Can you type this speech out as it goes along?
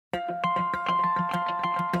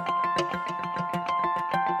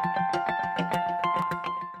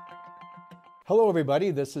Hello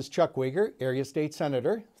everybody, this is Chuck Wiger, Area State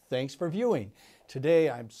Senator. Thanks for viewing. Today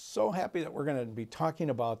I'm so happy that we're going to be talking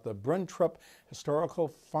about the Bruentrup Historical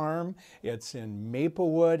Farm. It's in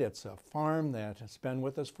Maplewood. It's a farm that has been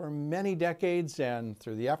with us for many decades, and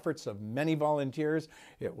through the efforts of many volunteers,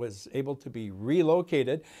 it was able to be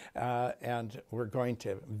relocated. And we're going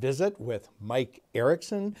to visit with Mike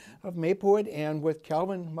Erickson of Maplewood and with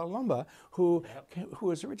Calvin Malumba, who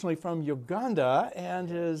is originally from Uganda and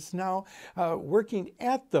is now working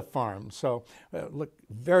at the farm. So look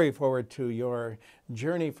very forward to your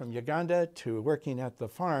journey from Uganda to working at the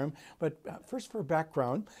farm. But first, for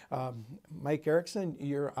background, Mike Erickson,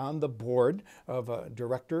 you're on the board of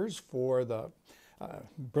directors for the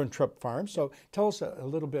Bruentrup Farm. So tell us a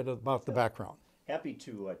little bit about the background. Happy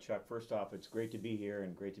to, Chuck. First off, it's great to be here,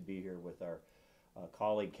 and great to be here with our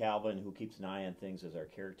colleague Calvin, who keeps an eye on things as our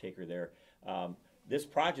caretaker there. This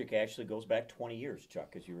project actually goes back 20 years,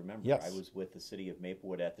 Chuck, as you remember. Yes. I was with the city of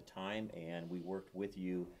Maplewood at the time, and we worked with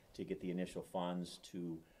you to get the initial funds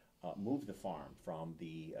to move the farm from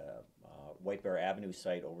the White Bear Avenue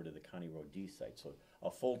site over to the County Road D site. So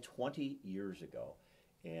a full 20 years ago.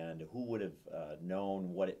 And who would have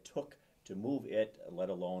known what it took to move it, let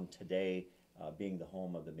alone today being the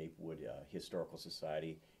home of the Maplewood Historical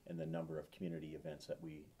Society and the number of community events that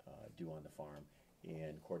we do on the farm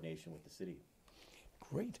in coordination with the city.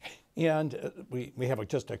 Great. And we have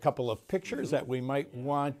just a couple of pictures that we might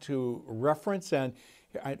want to reference. And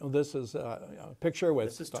I know this is a picture with...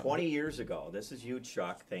 This is 20 years ago. This is you,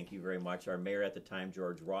 Chuck. Thank you very much. Our mayor at the time,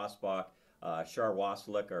 George Rossbach, Shar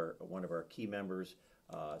Waslick, are one of our key members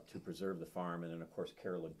to preserve the farm, and then, of course,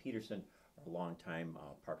 Carolyn Peterson, our longtime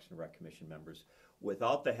Parks and Rec Commission members.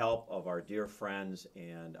 Without the help of our dear friends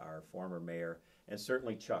and our former mayor, and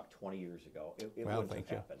certainly Chuck, 20 years ago, it wouldn't have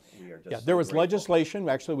happened. We are just there so was grateful. Legislation.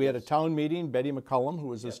 Actually, we had a town meeting. Betty McCullum, who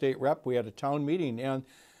was the state rep, we had a town meeting, and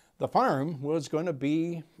the farm was going to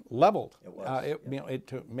be leveled. It was. You know,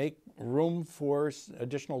 to make room for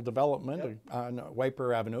additional development on White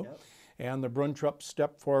Bear Avenue. And the Bruentrup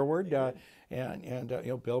stepped forward, and you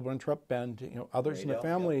know, Bill Bruentrup and others in the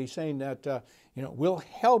family saying that we'll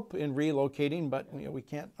help in relocating, but we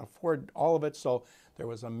can't afford all of it. So there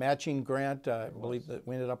was a matching grant. I believe that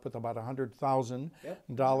we ended up with about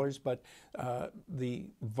 $100,000. But the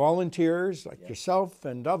volunteers like yourself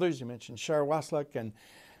and others, you mentioned Shar Waslick and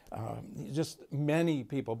just many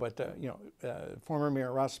people, but former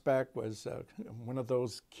Mayor Rossbach was one of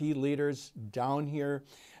those key leaders down here,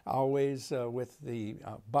 always with the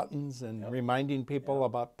buttons and reminding people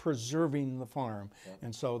about preserving the farm.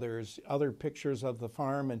 And so there's other pictures of the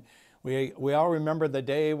farm, and we all remember the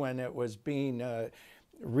day when it was being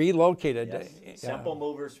relocated. Yes. Simple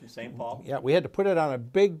movers from St. Paul. Yeah, we had to put it on a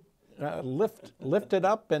big lift it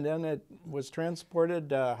up, and then it was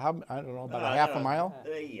transported, I don't know, about a half a mile?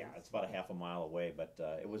 Yeah, it's about a half a mile away, but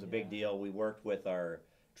it was a big deal. We worked with our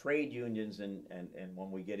trade unions, and when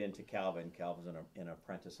we get into Calvin's an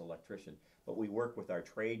apprentice electrician, but we work with our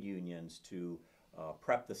trade unions to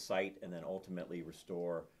prep the site and then ultimately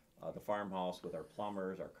restore the farmhouse with our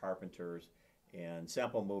plumbers, our carpenters, and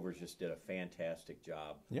Sample Movers just did a fantastic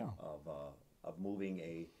job of moving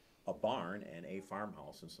a barn and a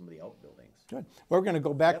farmhouse and some of the outbuildings. Good. We're going to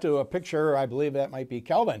go back to a picture. I believe that might be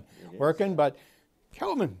Calvin working, but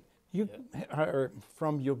Calvin, you are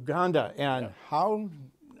from Uganda, and how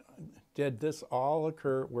did this all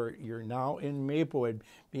occur where you're now in Maplewood,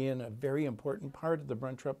 being a very important part of the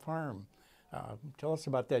Bruentrup Farm? Tell us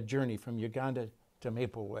about that journey from Uganda to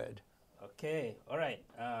Maplewood. Okay, all right.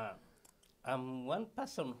 I'm one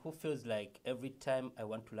person who feels like every time I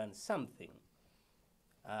want to learn something,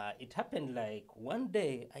 it happened like one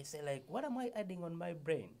day I say like, what am I adding on my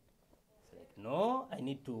brain? It's like, no, I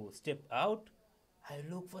need to step out. I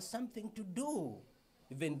look for something to do.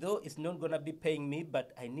 Even though it's not gonna be paying me,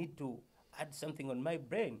 but I need to add something on my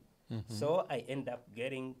brain. So I end up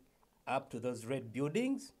getting up to those red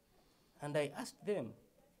buildings, and I asked them,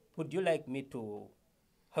 would you like me to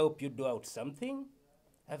help you do out something?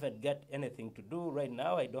 I haven't got anything to do right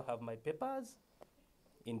now. I don't have my papers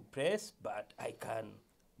in place, but I can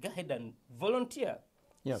go ahead and volunteer.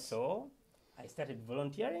 Yes. So I started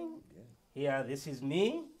volunteering. Here, this is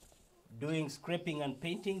me doing scraping and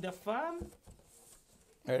painting the farm.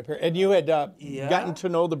 And you had gotten to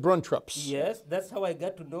know the Bruentrups. Yes, that's how I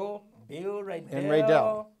got to know Bill right there. And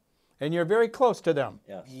Raydell. And you're very close to them.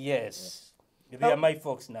 Yes. They are my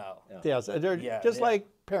folks now. Yes, they're just like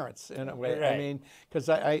parents in a way. Right. I mean, because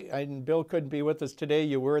Bill couldn't be with us today.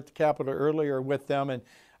 You were at the Capitol earlier with them, and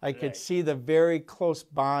I could Right. see the very close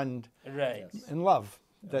bond Right. and love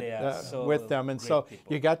that They are so with them, and great so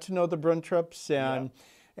people. you got to know the Bruentrups,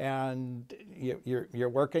 and you're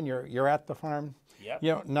working, you're at the farm. Yep.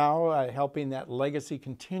 You know, now helping that legacy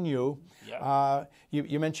continue. Yep.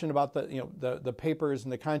 You mentioned about the papers in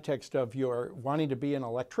the context of your wanting to be an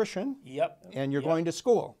electrician, Yep. and you're Yep. going to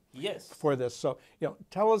school Yes. for this. So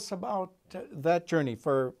tell us about that journey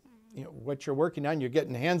for what you're working on. You're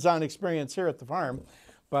getting hands-on experience here at the farm,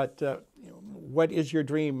 but what is your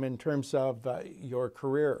dream in terms of your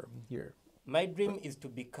career? My dream is to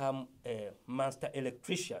become a master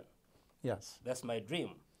electrician. Yes, That's my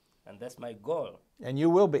dream, and that's my goal. and you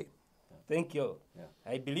will be. Thank you. Yeah.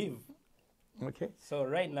 I believe. Okay. So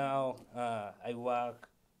right now, I work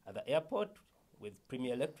at the airport with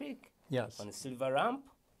Premier Electric Yes. on a silver ramp,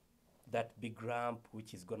 that big ramp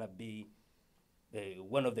which is gonna be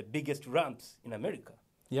one of the biggest ramps in America.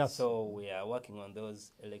 Yes. So we are working on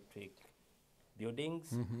those electric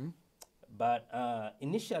buildings. Mm-hmm. But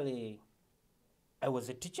initially, I was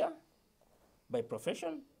a teacher by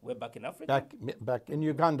profession way back in Africa. Back in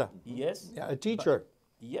Uganda. Yes. Yeah, a teacher.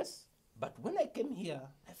 Yes. But when I came here,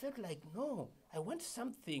 I felt like, no, I want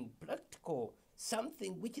something practical,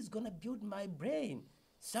 something which is going to build my brain,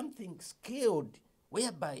 something skilled,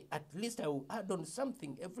 whereby at least I will add on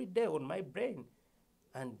something every day on my brain.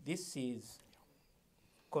 And this is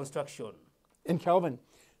construction. And Calvin,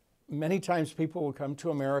 many times people will come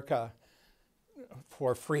to America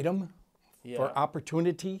for freedom, for Yeah.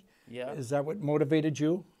 opportunity. Yeah. Is that what motivated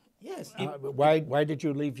you? Yes. Why did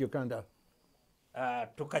you leave Uganda?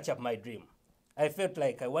 To catch up my dream. I felt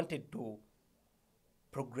like I wanted to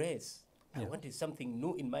progress. I wanted something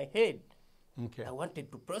new in my head. Okay. I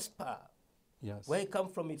wanted to prosper. Yes. Where I come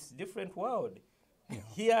from, it's a different world.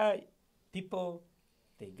 Here, people,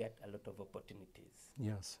 they get a lot of opportunities.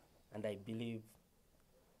 Yes. And I believe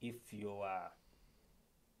if your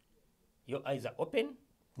eyes are open,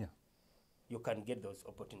 Yeah. you can get those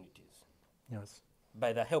opportunities Yes.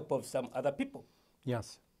 by the help of some other people.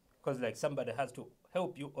 Yes. Because like somebody has to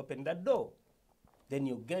help you open that door. Then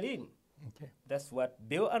you get in. Okay. That's what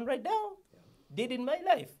Bill and Right Now did in my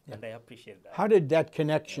life. And I appreciate that. How did that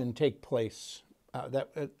connection take place? That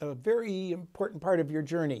a very important part of your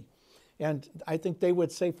journey, and I think they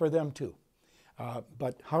would say for them too.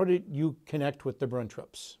 But how did you connect with the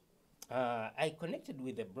Bruentrups? I connected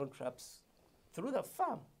with the Bruentrups through the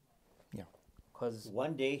farm. Yeah. Because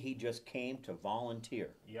One day he just came to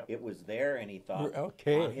volunteer. Yep. It was there, and he thought,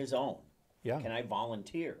 Okay. on his own, Yeah. can I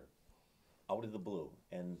volunteer? Out of the blue,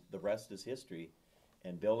 and the rest is history.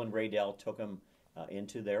 And Bill and Raydell took him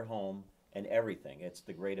into their home and everything. It's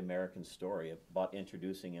the great American story about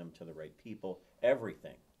introducing him to the right people,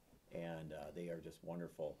 everything. And they are just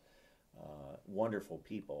wonderful, wonderful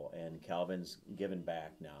people. And Calvin's given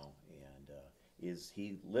back now, and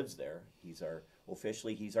he lives there. He's our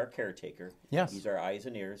caretaker. Yes. He's our eyes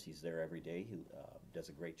and ears. He's there every day. He does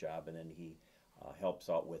a great job, and then he helps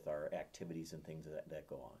out with our activities and things that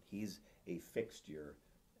go on. He's a fixture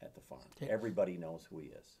at the farm. Okay. Everybody knows who he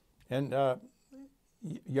is. And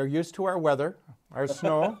you're used to our weather, our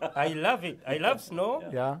snow. I love it. I love snow,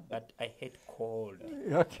 Yeah. but I hate cold.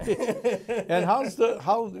 Okay. And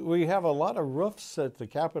how we have a lot of roofs at the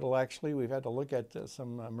Capitol. Actually, we've had to look at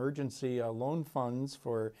some emergency loan funds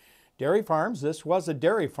for dairy farms. This was a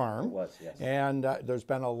dairy farm. It was, yes. And there's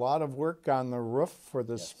been a lot of work on the roof for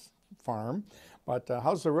this farm. But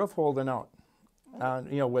how's the roof holding out?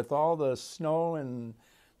 With all the snow and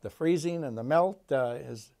the freezing and the melt,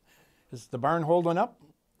 is the barn holding up?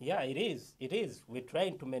 Yeah, it is. It is. We're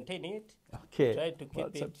trying to maintain it. Okay. Trying to keep Well,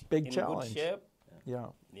 it's it a big in challenge. good shape. Yeah.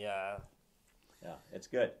 Yeah. Yeah, it's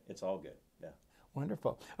good. It's all good. Yeah.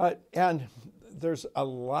 Wonderful. And there's a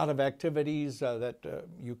lot of activities that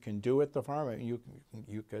you can do at the farm. I mean,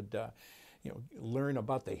 you could learn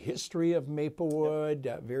about the history of Maplewood,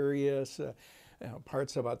 various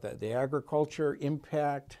parts about the agriculture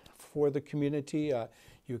impact for the community.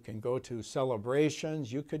 You can go to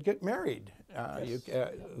celebrations. You could get married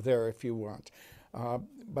there if you want.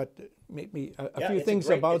 But maybe a few things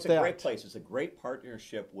about it's that. It's a great place. It's a great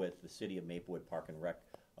partnership with the City of Maplewood Park and Rec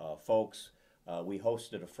folks. We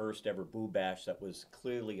hosted a first ever Boo Bash that was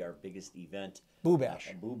clearly our biggest event. Boo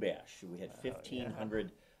Bash. Boo Bash. We had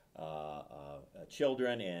 1,500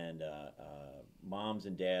 children and moms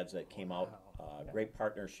and dads that came out. Great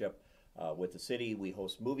partnership with the city. We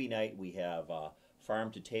host movie night. We have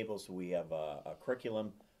farm to table, so we have a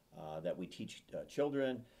curriculum that we teach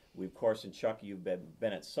children. We, of course, and Chuck, you've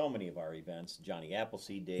been at so many of our events, Johnny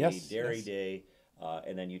Appleseed Day, Yes, Dairy yes. Day,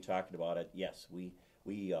 and then you talked about it. Yes, we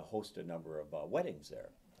host a number of weddings there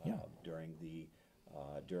during the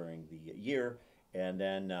during the year. And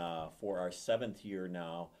then for our 7th year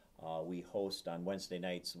now, we host on Wednesday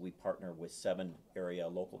nights, we partner with 7 area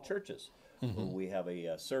local churches. We have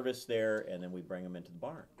a service there, and then we bring them into the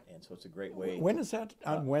barn. And so it's a great way. When is that?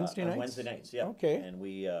 On Wednesday nights? On Wednesday nights, yeah. Okay. And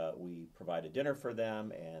we provide a dinner for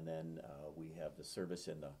them, and then we have the service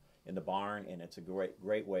in the barn, and it's a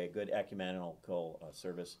great way, a good ecumenical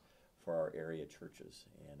service for our area churches.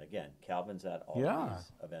 And again, Calvin's at all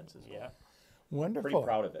these events as well. Yeah. Wonderful. Pretty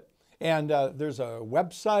proud of it. And there's a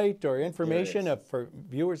website or information for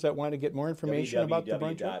viewers that want to get more information about the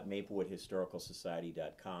Bruentrup?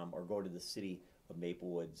 www.maplewoodhistoricalsociety.com, or go to the City of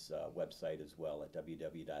Maplewood's website as well at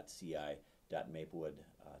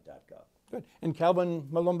www.ci.maplewood.gov. Good. And Calvin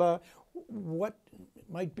Malumba, what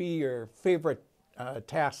might be your favorite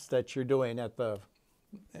tasks that you're doing at the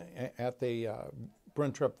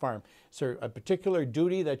Bruentrup farm? Is there a particular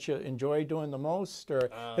duty that you enjoy doing the most, or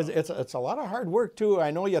 'cause it's a lot of hard work too?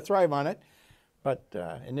 I know you thrive on it, but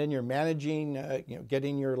and then you're managing,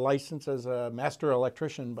 getting your license as a master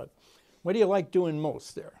electrician. But what do you like doing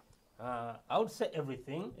most there? I would say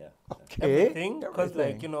everything. Yeah. Okay, Everything, because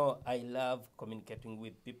I love communicating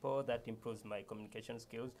with people. That improves my communication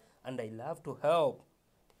skills, and I love to help.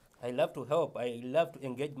 I love to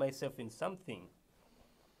engage myself in something,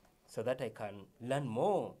 so that I can learn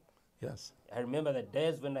more. Yes. I remember the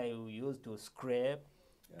days when I used to scrape,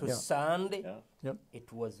 to Yeah. sand. Yeah. Yep.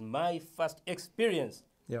 It was my first experience,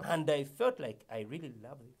 Yeah. and I felt like I really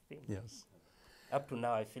love the thing. Yes. Up to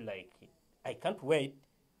now, I feel like I can't wait.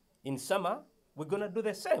 In summer, we're gonna do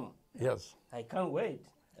the same. Yes. I can't wait.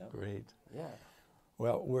 Great. Yeah.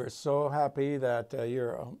 Well, we're so happy that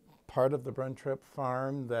you're part of the Bruentrup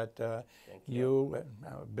farm, that you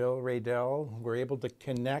and Bill Raydell were able to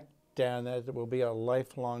connect, and that it will be a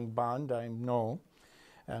lifelong bond, I know.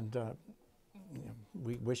 And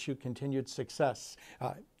we wish you continued success.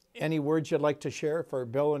 Any words you'd like to share for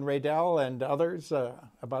Bill and Raydell and others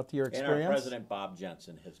about your experience? And our president, Bob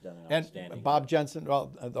Jensen, has done an outstanding And Bob job. Jensen,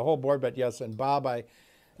 well, the whole board, but yes, and Bob,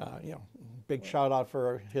 big shout out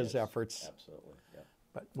for his efforts. Absolutely. Yeah.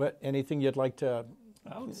 But anything you'd like to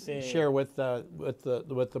I would say share with the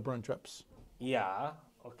Bruentrups? Yeah.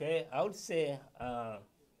 Okay. I would say all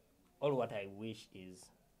what I wish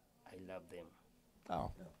is I love them.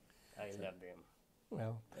 Oh, I love them.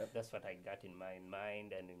 well, That's what I got in my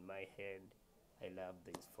mind and in my head. I love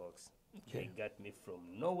these folks. Okay. They got me from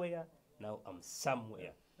nowhere. Now I'm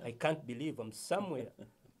somewhere. I can't believe I'm somewhere.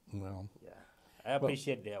 well. Yeah. I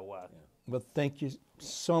appreciate their work. Well, thank you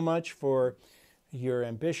so much for your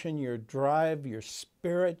ambition, your drive, your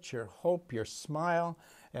spirit, your hope, your smile,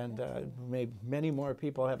 and may many more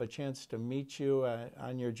people have a chance to meet you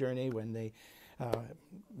on your journey when they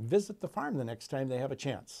visit the farm the next time they have a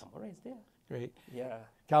chance. I'm always there. Great. Yeah.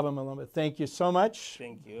 Calvin Malumba, thank you so much.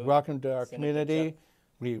 Thank you. Welcome to our Senator community. Chuck.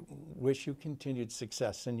 We wish you continued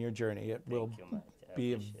success in your journey. It will Thank you much. I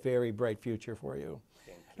be a appreciate it. very bright future for you.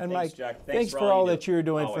 Thank you. And Thanks, Mike, Jack. thanks for all you that do. you're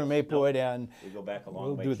doing for Always. Maplewood, No, and we go back a long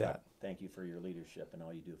we'll way, do Chuck. that. Thank you for your leadership and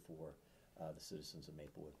all you do for the citizens of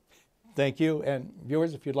Maplewood. thank you. And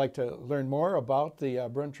viewers, if you'd like to learn more about the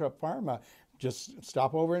Bruentrup farm, just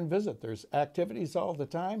stop over and visit. There's activities all the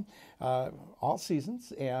time, all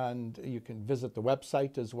seasons, and you can visit the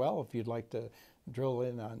website as well if you'd like to drill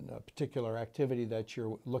in on a particular activity that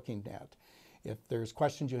you're looking at. If there's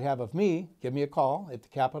questions you have of me, give me a call at the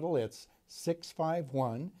Capitol. It's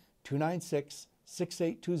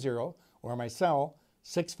 651-296-6820, or my cell,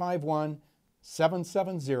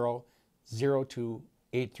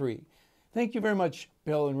 651-770-0283. Thank you very much,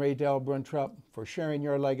 Bill and Raydell Bruentrup, for sharing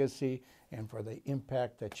your legacy and for the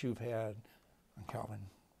impact that you've had on Calvin.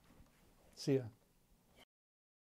 See ya.